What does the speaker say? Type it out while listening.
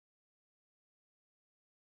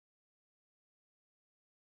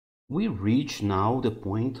we reach now the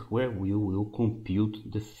point where we will compute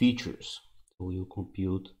the features. So we will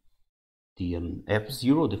compute the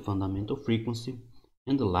F0, the fundamental frequency,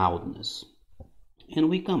 and the loudness. And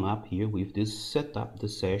we come up here with this setup the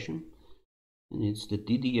session, and it's the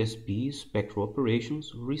DDSP spectral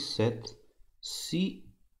operations reset CREPE.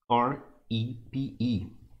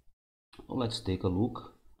 Well, let's take a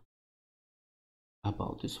look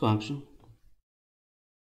about this function.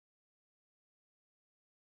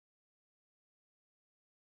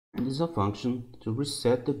 And this is a function to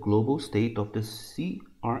reset the global state of the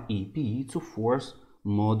CREPE to force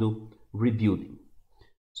model rebuilding.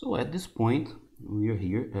 So at this point, we are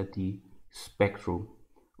here at the spectral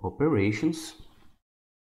operations.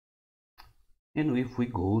 And if we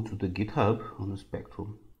go to the GitHub on the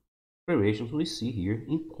spectral operations, we see here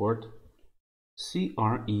import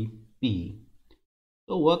CREPE.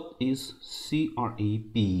 So what is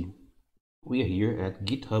CREPE? We are here at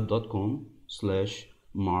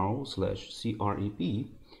github.com/marl/CREPE,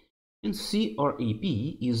 and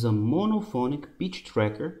CREPE is a monophonic pitch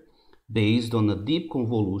tracker based on a deep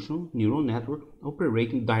convolutional neural network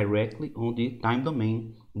operating directly on the time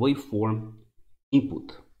domain waveform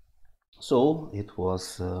input. So it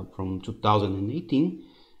was from 2018.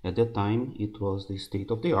 At that time it was the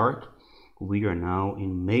state of the art. We are now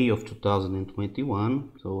in May of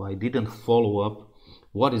 2021, so I didn't follow up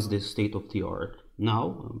what is the state of the art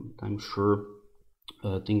now. I'm sure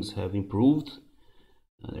things have improved.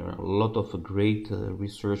 There are a lot of great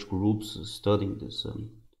research groups studying this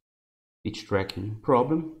pitch tracking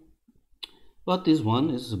problem, but this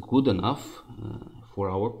one is good enough for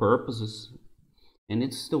our purposes, and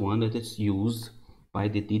it's the one that is used by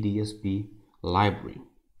the DDSP library.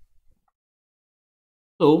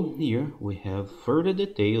 So here we have further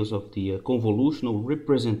details of the convolutional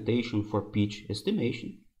representation for pitch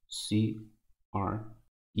estimation, CREPE,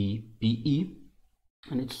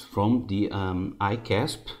 and it's from the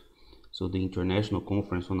ICASSP, so the International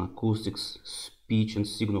Conference on Acoustics, Speech and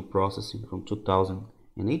Signal Processing from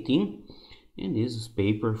 2018, and this is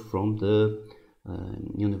paper from the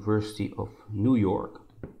University of New York.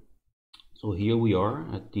 So here we are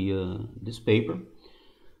at the this paper,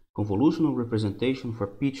 Convolutional Representation for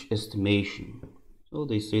Pitch Estimation. So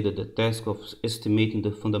they say that the task of estimating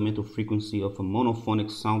the fundamental frequency of a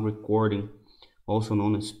monophonic sound recording, also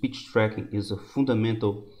known as pitch tracking, is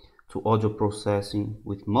fundamental to audio processing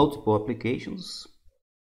with multiple applications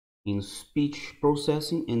in speech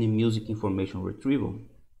processing and in music information retrieval.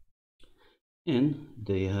 And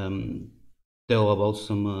they tell about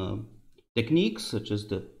some techniques such as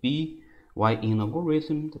the PYN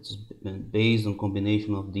algorithm that's based on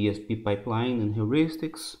combination of DSP pipeline and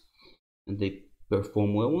heuristics, and they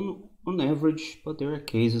perform well on average, but there are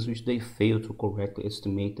cases which they fail to correctly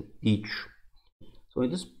estimate the pitch. So in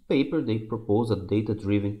this paper they propose a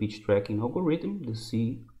data-driven pitch tracking algorithm, the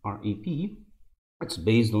CREPE. It's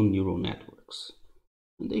based on neural networks,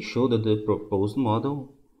 and they show that the proposed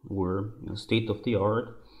model were state of the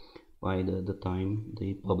art by the time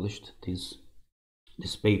they published this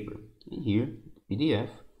paper. And here, PDF,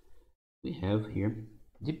 we have here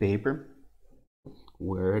the paper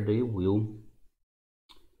where they will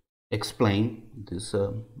explain this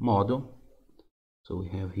model. So we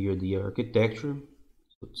have here the architecture.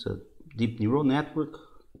 So it's a deep neural network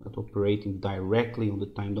that operating directly on the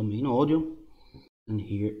time domain audio. And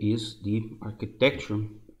here is the architecture.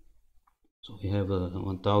 So we have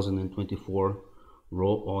 1024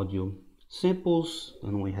 raw audio samples,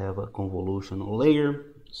 and we have a convolutional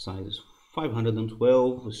layer, size is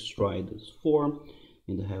 512, stride is 4,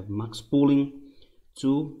 and they have max pooling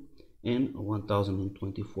 2 and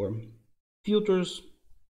 1024 filters.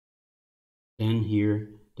 And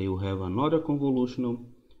here they will have another convolutional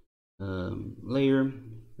layer,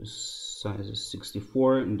 the size is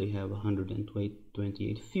 64, and they have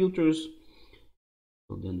 128 filters.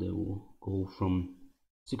 So then they will go from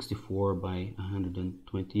 64 by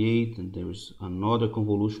 128, and there is another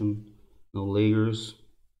convolution, no layers.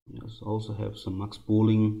 Yes, also have some max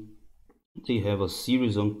pooling. They have a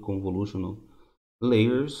series of convolutional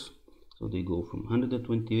layers, so they go from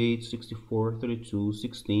 128, 64, 32,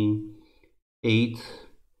 16, 8.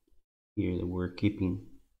 Here they were keeping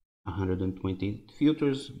 128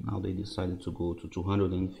 filters. Now they decided to go to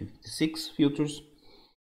 256 filters.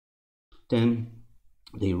 Then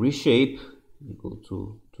they reshape. They go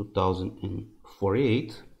to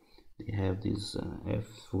 2048. They have this F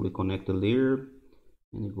fully connected layer,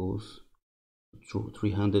 and it goes to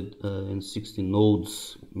 360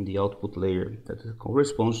 nodes in the output layer that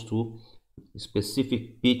corresponds to a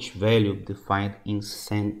specific pitch value defined in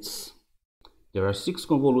cents. There are 6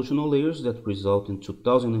 convolutional layers that result in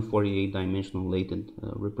 2048 dimensional latent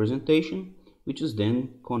representation, which is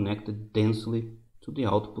then connected densely to the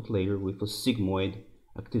output layer with a sigmoid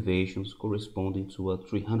activations corresponding to a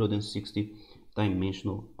 360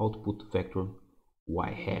 dimensional output vector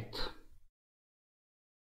y hat.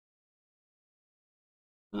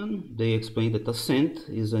 And they explain that ascent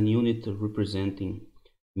is a unit representing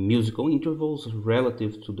musical intervals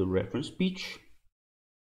relative to the reference pitch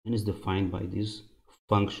and is defined by this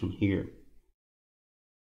function here,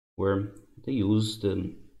 where they use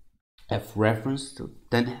the f reference to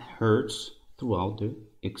 10 Hertz throughout the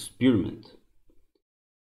experiment.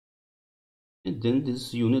 And then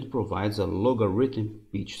this unit provides a logarithm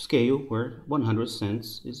pitch scale where 100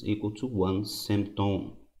 cents is equal to 1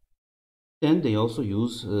 semitone. Then they also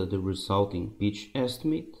use the resulting pitch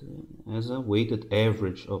estimate as a weighted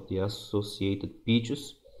average of the associated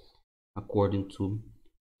pitches according to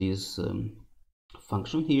this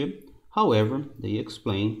function here. However, they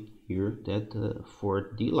explain here that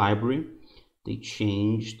for the library they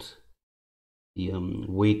changed the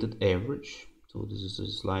weighted average, so this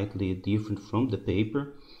is slightly different from the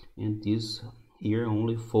paper, and this here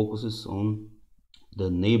only focuses on the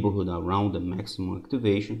neighborhood around the maximum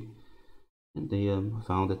activation, and they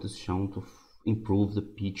found that it's shown to improve the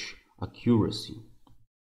pitch accuracy.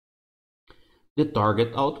 The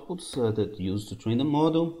target outputs that used to train the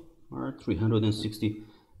model are 360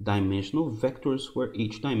 dimensional vectors where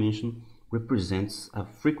each dimension represents a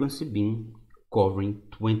frequency beam covering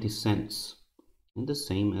 20 cents, and the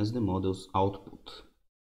same as the model's output.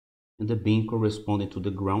 And the beam corresponding to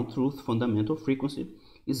the ground truth fundamental frequency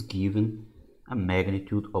is given a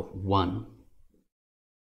magnitude of 1.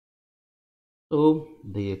 So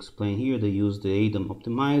they explain here they use the ADAM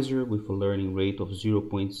optimizer with a learning rate of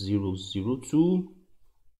 0.002.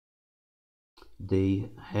 They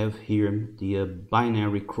have here the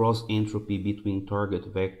binary cross entropy between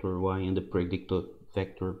target vector y and the predictor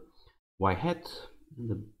vector y hat. And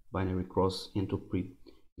the binary cross entropy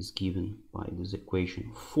is given by this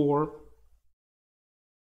equation 4.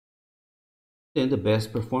 Then the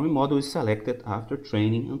best performing model is selected after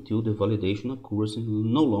training until the validation accuracy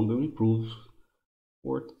no longer improves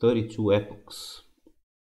for 32 epochs,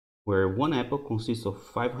 where one epoch consists of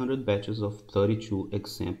 500 batches of 32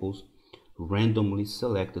 examples randomly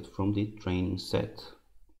selected from the training set.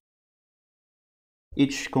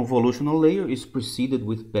 Each convolutional layer is preceded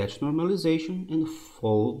with batch normalization and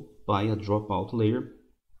followed by a dropout layer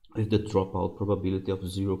with the dropout probability of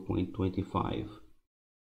 0.25.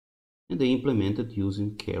 And they implemented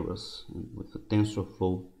using Keras with a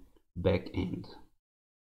TensorFlow backend.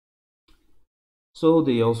 So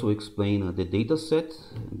they also explain the data set.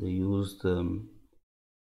 They used the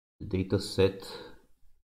data set.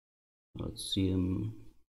 Let's see.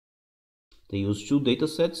 They used 2 data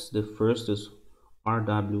sets. The first is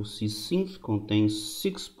RWC Synth, contains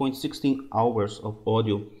 6.16 hours of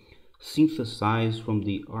audio synthesized from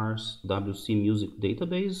the RWC music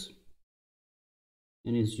database,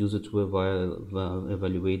 and is used to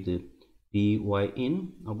evaluate the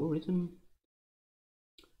BYN algorithm.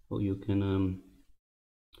 So you can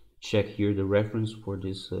check here the reference for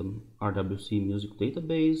this RWC music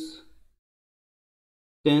database.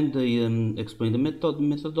 Then they explain the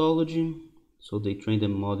methodology. So they trained the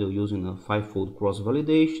model using a 5-fold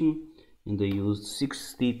cross-validation, and they used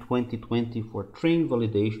 60-20-20 for train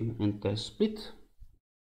validation and test split.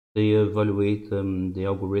 They evaluate the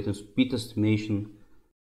algorithm's pitch estimation,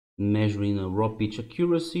 measuring raw pitch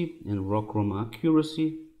accuracy and raw chroma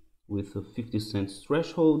accuracy with 50 cents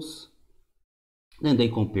thresholds. Then they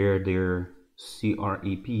compare their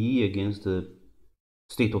CREPE against the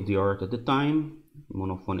state-of-the-art at the time,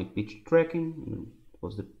 monophonic pitch tracking. It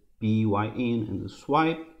was the PYN and the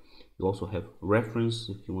swipe. You also have reference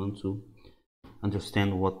if you want to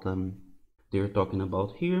understand what they're talking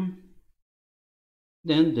about here.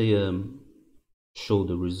 Then they show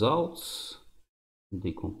the results.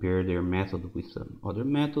 They compare their method with other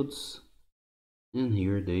methods, and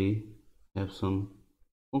here they have some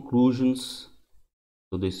conclusions.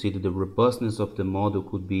 So they say that the robustness of the model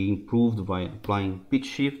could be improved by applying pitch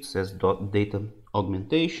shifts as data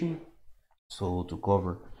augmentation, so to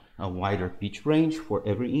cover a wider pitch range for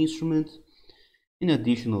every instrument. In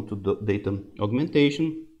addition to data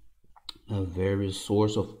augmentation, a various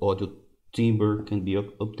source of audio timbre can be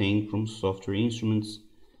obtained from software instruments.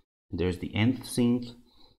 There's the nth synth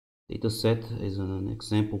dataset is an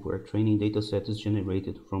example where a training dataset is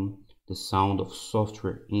generated from the sound of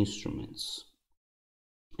software instruments.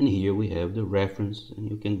 And here we have the reference, and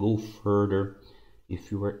you can go further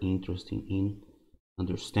if you are interested in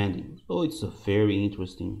understanding. So it's a very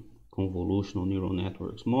interesting convolutional neural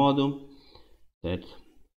networks model that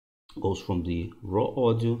goes from the raw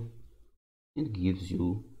audio and gives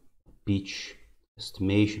you pitch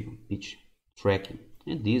estimation, pitch tracking.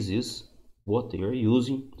 And this is what they are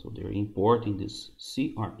using. So they're importing this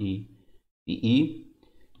CREPE,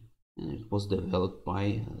 and it was developed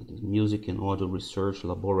by the Music and Audio Research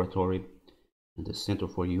Laboratory and the Center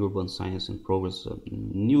for Urban Science and Progress at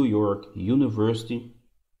New York University.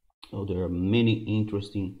 So there are many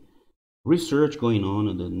interesting research going on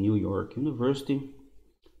at the New York University.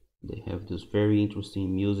 They have this very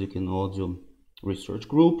interesting music and audio research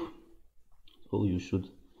group, so you should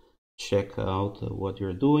check out what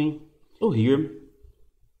you're doing. So here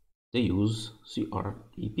they use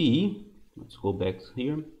CREPE. Let's go back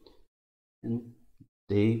here, and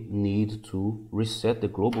they need to reset the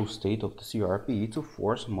global state of the CREPE to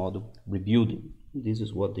force model rebuilding. This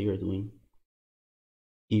is what they are doing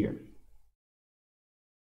here.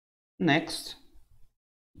 Next,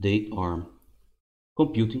 they are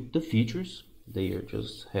computing the features. They are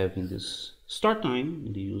just having this start time,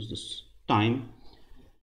 and they use this time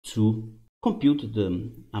to compute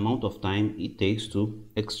the amount of time it takes to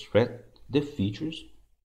extract the features.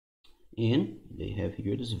 And they have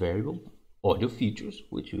here this variable audio features,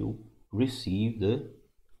 which will receive the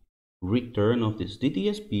return of this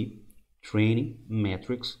DDSP training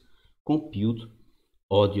matrix compute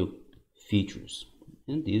audio features.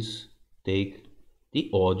 And this take the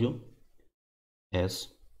audio as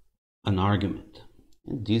an argument.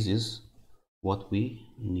 And this is what we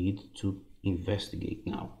need to investigate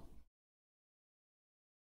now.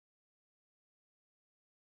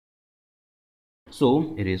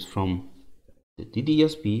 So it is from the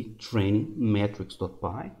DDSP training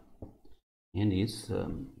matrix.py, and it's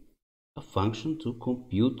a function to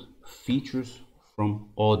compute features from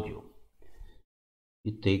audio.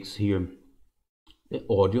 It takes here the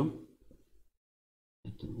audio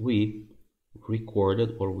that we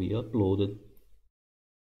recorded or we uploaded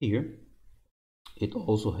here. It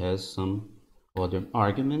also has some other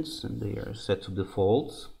arguments, and they are set to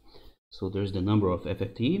defaults. So there's the number of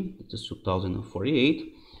FFT, it is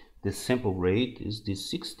 2048. The sample rate is this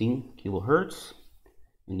 16 kilohertz.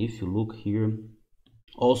 And if you look here,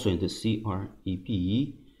 also in the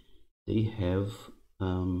CREPE, they have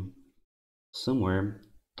somewhere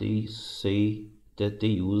they say that they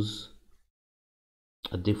use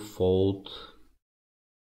a default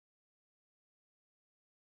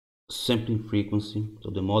sampling frequency. So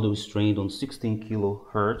the model is trained on 16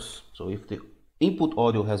 kilohertz. So if the input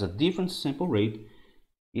audio has a different sample rate,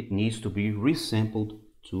 it needs to be resampled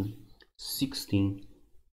to 16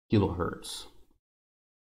 kilohertz.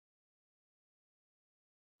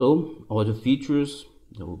 So audio features,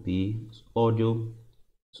 there will be audio,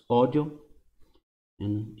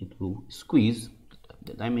 and it will squeeze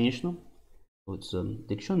the dimensional. So it's a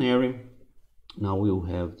dictionary. Now we will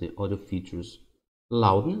have the audio features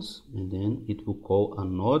loudness, and then it will call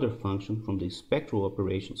another function from the spectral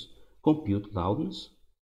operations compute loudness,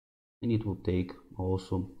 and it will take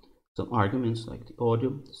also some arguments like the audio,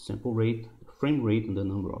 the sample rate, the frame rate, and the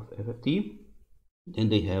number of FFT. Then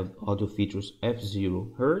they have audio features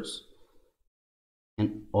F0 Hertz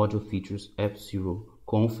and audio features F0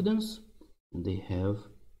 confidence, and they have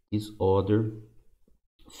this other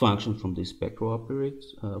function from the spectral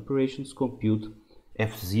operations compute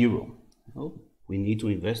F0. Well, we need to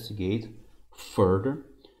investigate further.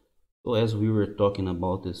 So as we were talking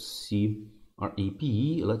about the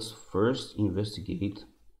CREPE, let's first investigate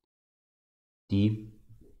the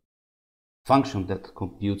function that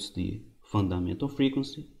computes the fundamental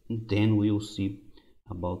frequency, and then we will see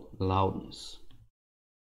about loudness.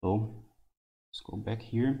 So let's go back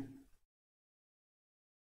here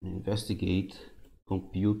and investigate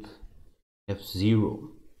compute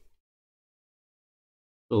F0.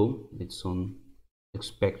 So it's on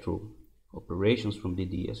spectral operations from the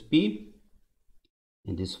DSP,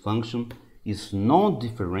 and this function is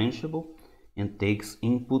non-differentiable and takes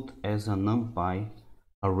input as a NumPy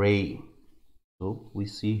array. So we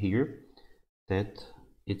see here that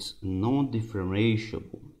it's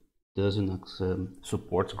non-differentiable, doesn't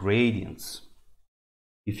support gradients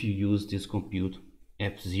if you use this compute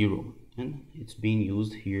F0, and it's being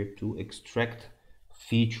used here to extract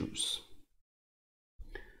features.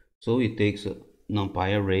 So it takes a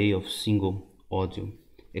NumPy array of single audio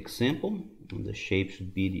example, and the shape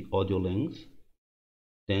should be the audio length.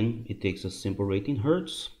 Then it takes a sample rate in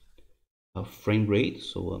hertz, a frame rate,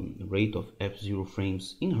 so a rate of F0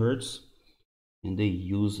 frames in hertz, and they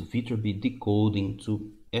use Viterbi decoding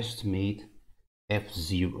to estimate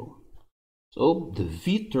F0. So the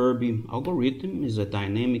Viterbi algorithm is a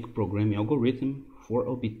dynamic programming algorithm for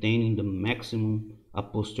obtaining the maximum a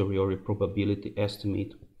posteriori probability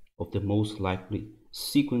estimate of the most likely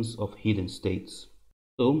sequence of hidden states.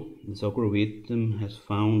 So this algorithm has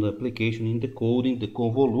found application in decoding the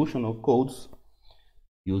convolutional codes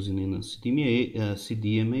using in a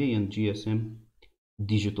CDMA and GSM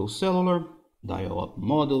digital cellular, dial-up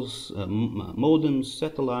models, modems,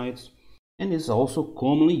 satellites, and is also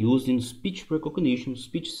commonly used in speech recognition,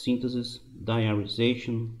 speech synthesis,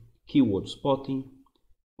 diarization, keyword spotting,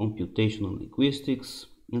 computational linguistics,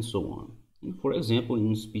 and so on. And for example,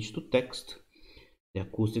 in speech-to-text, the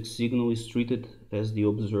acoustic signal is treated as the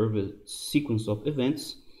observed sequence of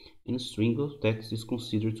events, and a string of text is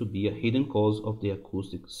considered to be a hidden cause of the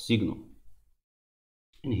acoustic signal.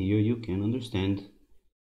 And here you can understand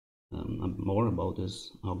more about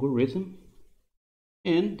this algorithm.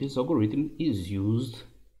 And this algorithm is used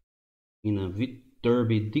in a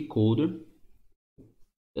Viterbi decoder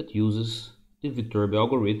that uses the Viterbi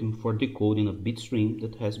algorithm for decoding a bit stream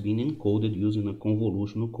that has been encoded using a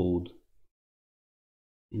convolutional code.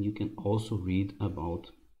 And you can also read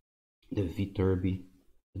about the Viterbi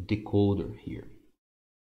decoder here.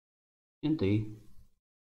 And they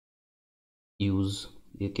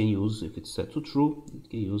can use, if it's set to true, it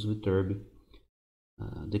can use Viterbi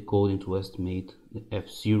decoding to estimate the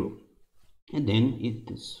F0. And then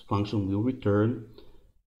this function will return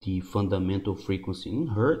the fundamental frequency in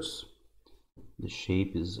hertz, the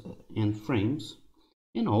shape is n frames,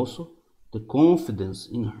 and also the confidence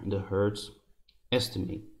in the hertz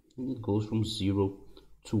estimate, and it goes from 0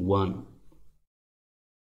 to 1.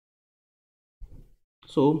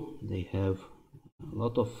 So they have a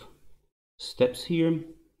lot of steps here.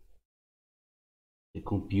 They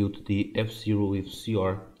compute the F0 with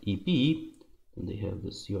CREPE, and they have the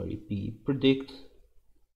CREPE predict,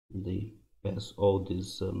 and they pass all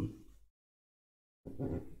these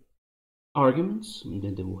arguments, and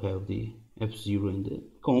then they will have the F0 and the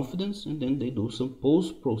confidence, and then they do some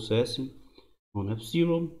post-processing on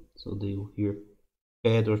F0, so they will here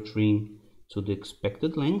pad or trim to the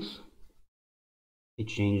expected length. They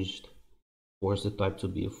changed, force the type to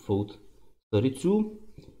be a float 32,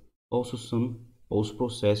 also some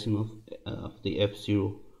post-processing of the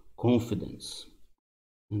F0 confidence,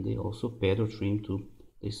 and they also pad or trim to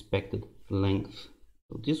the expected length.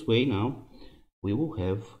 So this way now we will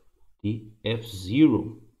have the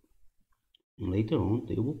F0, and later on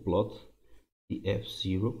they will plot the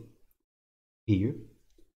F0 here,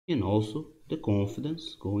 and also the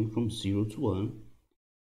confidence going from 0 to 1.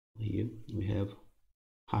 Here we have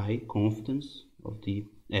high confidence of the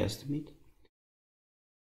estimate,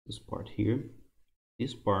 this part here.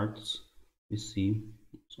 These parts we see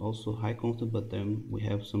it's also high confidence, but then we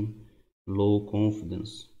have some low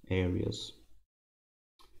confidence areas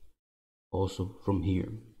also from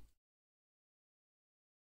here.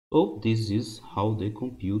 So this is how they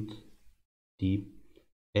compute the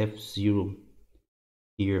F0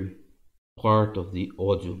 here, part of the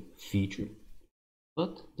audio feature.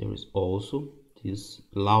 But there is also this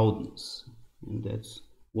loudness, and that's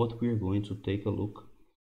what we're going to take a look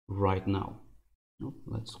right now.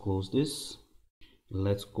 Let's close this.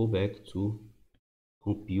 Let's go back to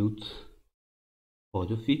compute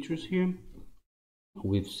audio features here.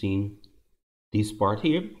 We've seen this part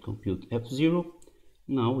here, compute F0.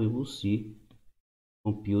 Now we will see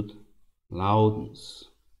compute loudness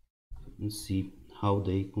and see how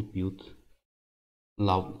they compute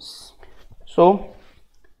loudness. So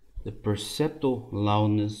the perceptual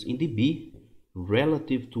loudness in dB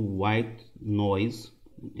relative to white noise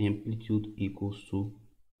amplitude equals to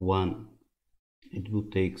 1. It will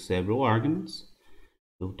take several arguments.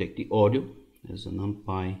 It will take the audio as a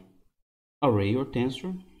NumPy array or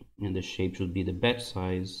tensor, and the shape should be the batch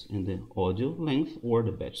size and the audio length or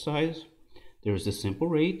the batch size. There is the sample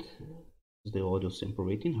rate, the audio sample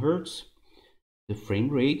rate in hertz, the frame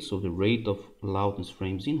rate, so the rate of loudness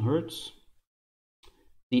frames in hertz,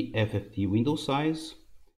 the FFT window size,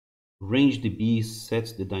 range dB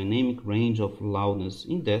sets the dynamic range of loudness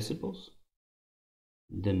in decibels,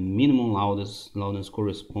 the minimum loudness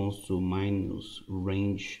corresponds to minus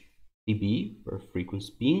range dB per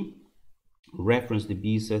frequency pin, reference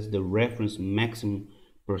dB sets the reference maximum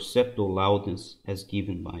perceptual loudness as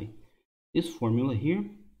given by this formula here,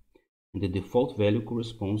 and the default value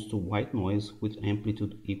corresponds to white noise with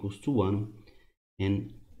amplitude equals to 1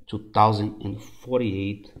 and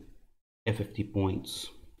 2048 FFT points.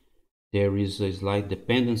 There is a slight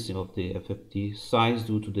dependency of the FFT size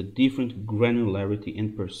due to the different granularity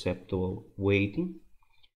and perceptual weighting,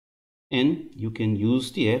 and you can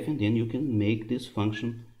use TF, and then you can make this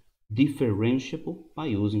function differentiable by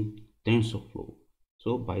using TensorFlow.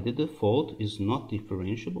 So by the default is not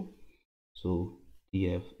differentiable, so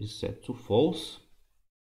TF is set to false,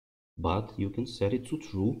 but you can set it to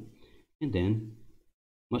true, and then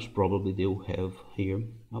most probably they will have here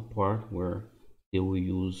a part where they will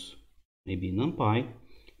use maybe NumPy,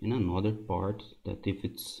 and another part that if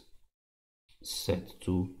it's set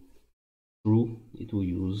to true, it will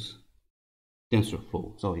use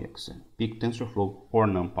TensorFlow. So yes, pick TensorFlow or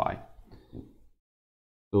NumPy.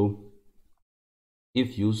 So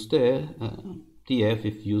if use the TF,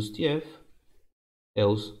 if use TF,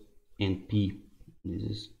 else NP. This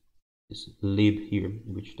is this lib here,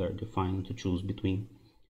 which are defined to choose between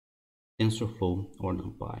TensorFlow or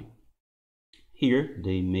NumPy. Here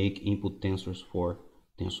they make input tensors for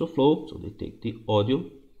TensorFlow, so they take the audio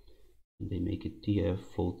and they make it TF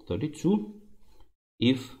float 32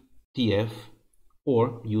 if TF,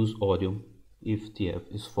 or use audio if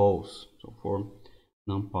TF is false. So for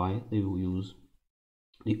NumPy they will use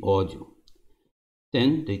the audio.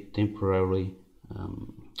 Then they temporarily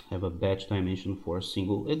have a batch dimension for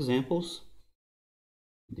single examples.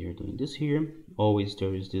 They're doing this here. Always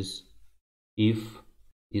there is this if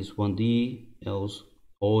is 1D, else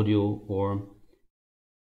audio, or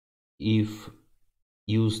if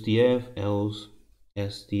use TF, else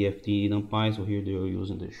STFT NumPy. So here they are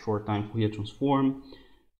using the short time Fourier transform,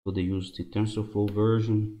 so they use the TensorFlow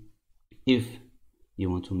version if you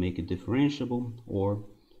want to make it differentiable, or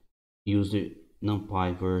use the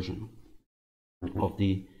NumPy version of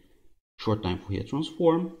the short time Fourier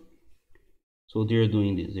transform. So they're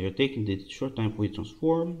doing this, they're taking the short time Fourier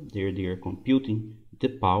transform, they are computing the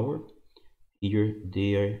power. Here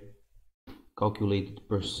they are calculated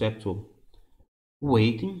perceptual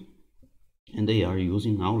weighting, and they are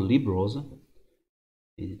using now LibRosa.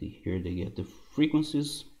 Here they get the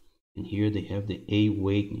frequencies, and here they have the A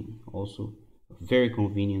weighting, also a very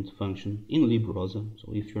convenient function in LibRosa.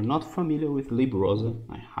 So if you're not familiar with LibRosa,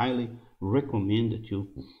 I highly recommend that you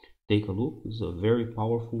take a look. It's a very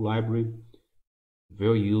powerful library,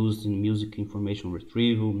 very used in music information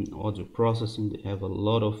retrieval, audio processing. They have a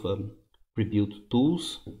lot of pre-built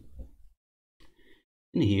tools.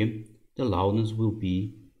 And here the loudness will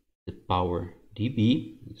be the power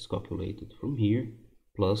dB, it's calculated from here,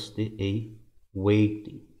 plus the A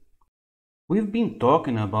weighting. We've been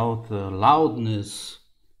talking about loudness,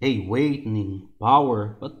 A weighting,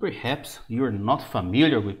 power, but perhaps you're not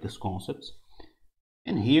familiar with these concepts.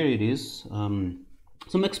 And here it is,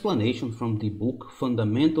 some explanation from the book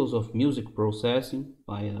Fundamentals of Music Processing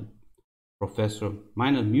by Professor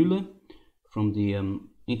Meiner Müller from the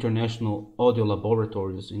International Audio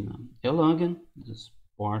Laboratories in Erlangen. This is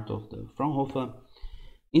part of the Fraunhofer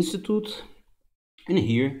Institute, and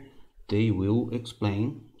here they will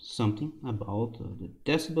explain something about the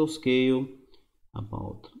decibel scale,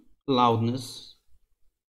 about loudness,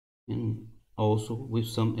 and also with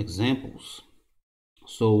some examples.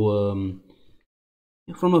 So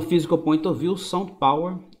from a physical point of view, sound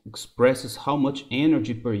power expresses how much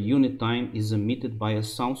energy per unit time is emitted by a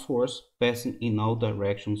sound source passing in all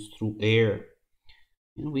directions through air.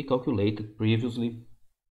 And we calculated previously,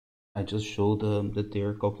 I just showed that they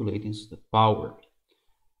are calculating the power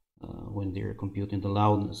when they are computing the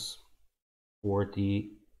loudness for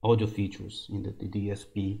the audio features in the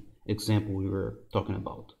DDSP example we were talking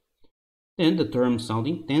about. Then the term sound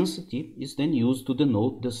intensity is then used to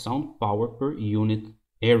denote the sound power per unit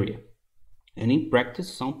area. And in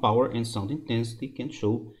practice, sound power and sound intensity can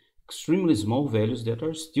show extremely small values that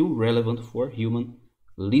are still relevant for human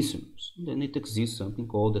listeners. And then it exists something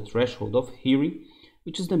called the threshold of hearing,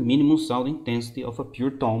 which is the minimum sound intensity of a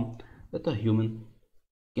pure tone that a human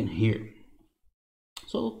can hear.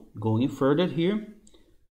 So going further here,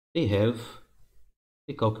 they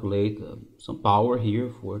calculate some power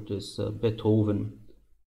here for this Beethoven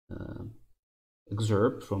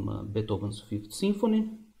excerpt from Beethoven's Fifth Symphony,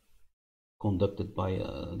 conducted by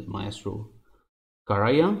the maestro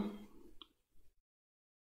Karajan.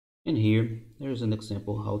 And here there is an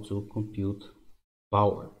example how to compute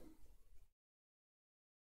power.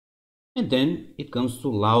 And then it comes to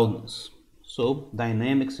loudness. So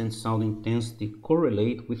dynamics and sound intensity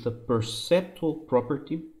correlate with a perceptual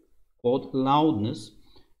property called loudness,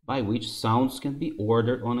 by which sounds can be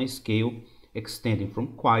ordered on a scale extending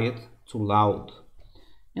from quiet to loud.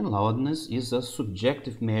 And loudness is a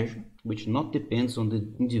subjective measure which not depends on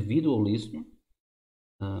the individual listener.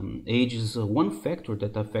 Age is one factor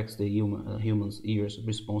that affects the human's ear's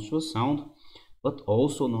response to a sound, but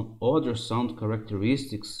also on other sound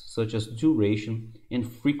characteristics such as duration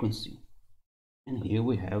and frequency. And here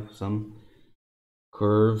we have some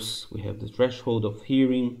curves. We have the threshold of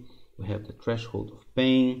hearing, we have the threshold of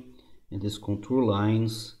pain, and these contour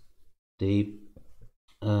lines, they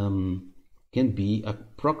can be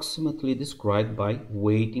approximately described by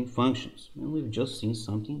weighting functions. And we've just seen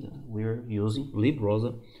something that we're using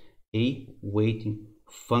LibRosa weighting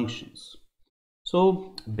functions.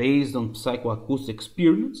 So, based on psychoacoustic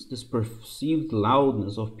experiments, this perceived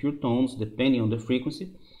loudness of pure tones, depending on the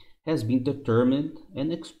frequency, has been determined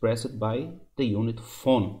and expressed by the unit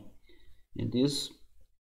phon. And this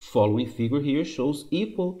following figure here shows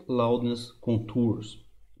equal loudness contours,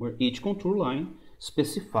 where each contour line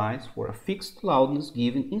specifies for a fixed loudness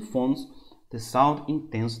given in phons the sound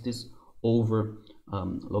intensities over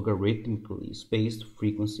logarithmically spaced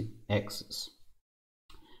frequency axes.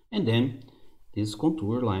 And then these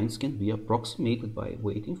contour lines can be approximated by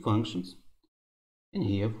weighting functions. And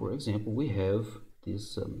here, for example, we have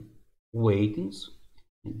these weightings,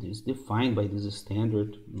 and this is defined by this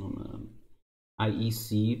standard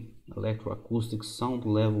IEC electroacoustic sound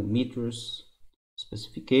level meters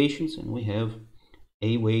specifications, and we have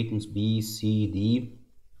A weightings B, C, D.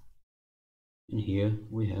 And here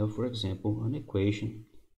we have, for example, an equation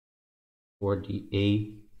for the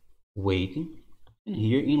A weighting. And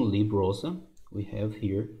here in LibRosa, we have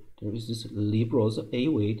here, there is this LibRosa A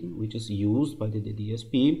weighting, which is used by the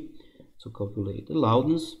DDSP to calculate the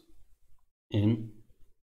loudness. And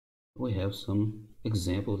we have some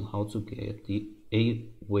examples how to get the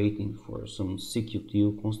A weighting for some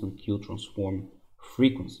CQ2 constant Q transform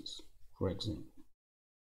frequencies, for example.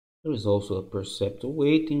 There is also a perceptual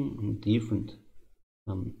weighting and different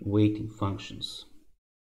weighting functions.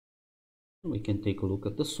 We can take a look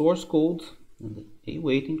at the source code, and the A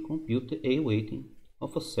weighting compute the A weighting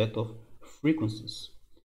of a set of frequencies.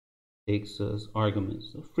 Takes as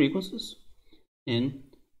arguments the frequencies and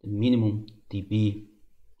the minimum dB,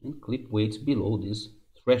 and clip weights below this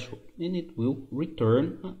threshold, and it will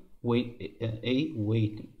return a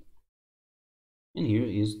weighting. And here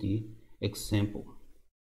is the example.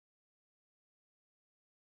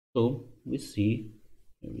 So we see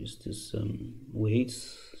there is this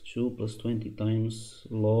weights 2 plus 20 times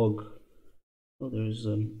log. So there is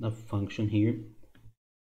a function here.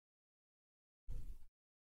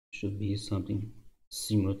 Should be something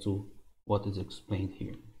similar to what is explained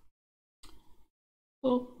here.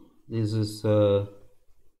 So this is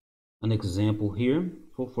an example here.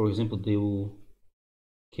 For example, they will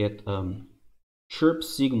get chirp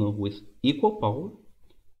signal with equal power,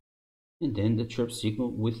 and then the chirp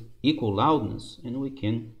signal with equal loudness, and we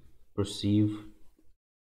can perceive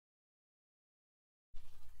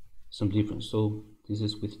some difference. So this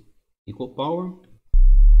is with equal power.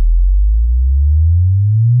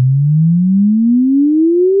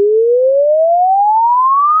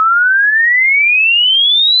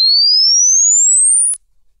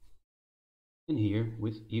 And here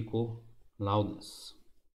with equal loudness.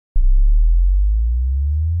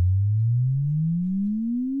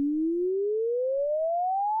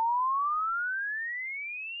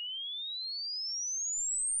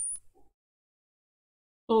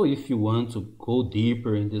 So if you want to go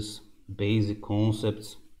deeper in these basic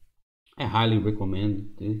concepts, I highly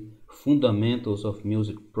recommend the Fundamentals of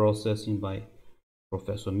Music Processing by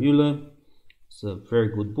Professor Müller. It's a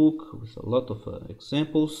very good book with a lot of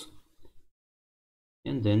examples.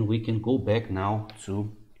 And then we can go back now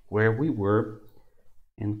to where we were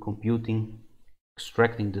in computing,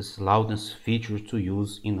 extracting this loudness feature to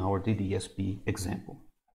use in our DDSP example.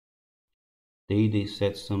 They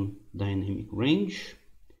set some dynamic range,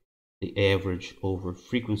 the average over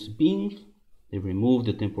frequency beams, they remove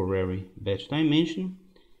the temporary batch dimension,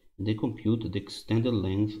 and they compute the extended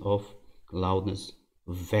length of loudness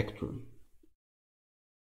vector.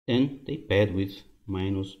 Then they pad with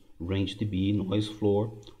minus range dB noise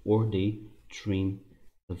floor, or they trim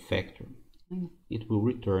the vector, and it will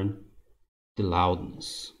return the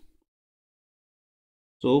loudness.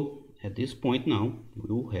 So at this point now,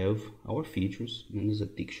 we will have our features, and there's a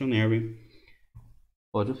dictionary.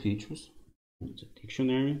 Audio features, it's a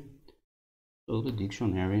dictionary. So the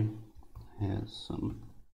dictionary has some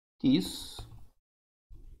keys: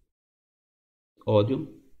 audio,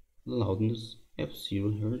 loudness,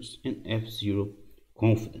 F0 Hertz, and F0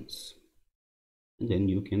 confidence. And then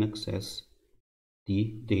you can access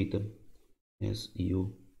the data as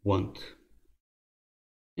you want.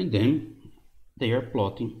 And then they are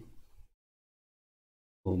plotting.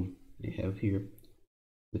 So they have here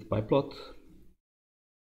with pyplot,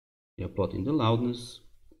 they are plotting the loudness,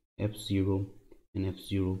 F0 and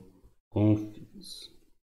F0 confidence.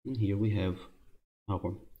 And here we have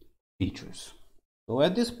our features. So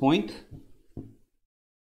at this point,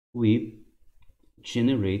 we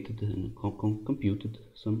generated and computed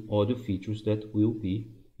some audio features that will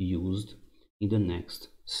be used in the next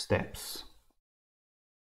steps.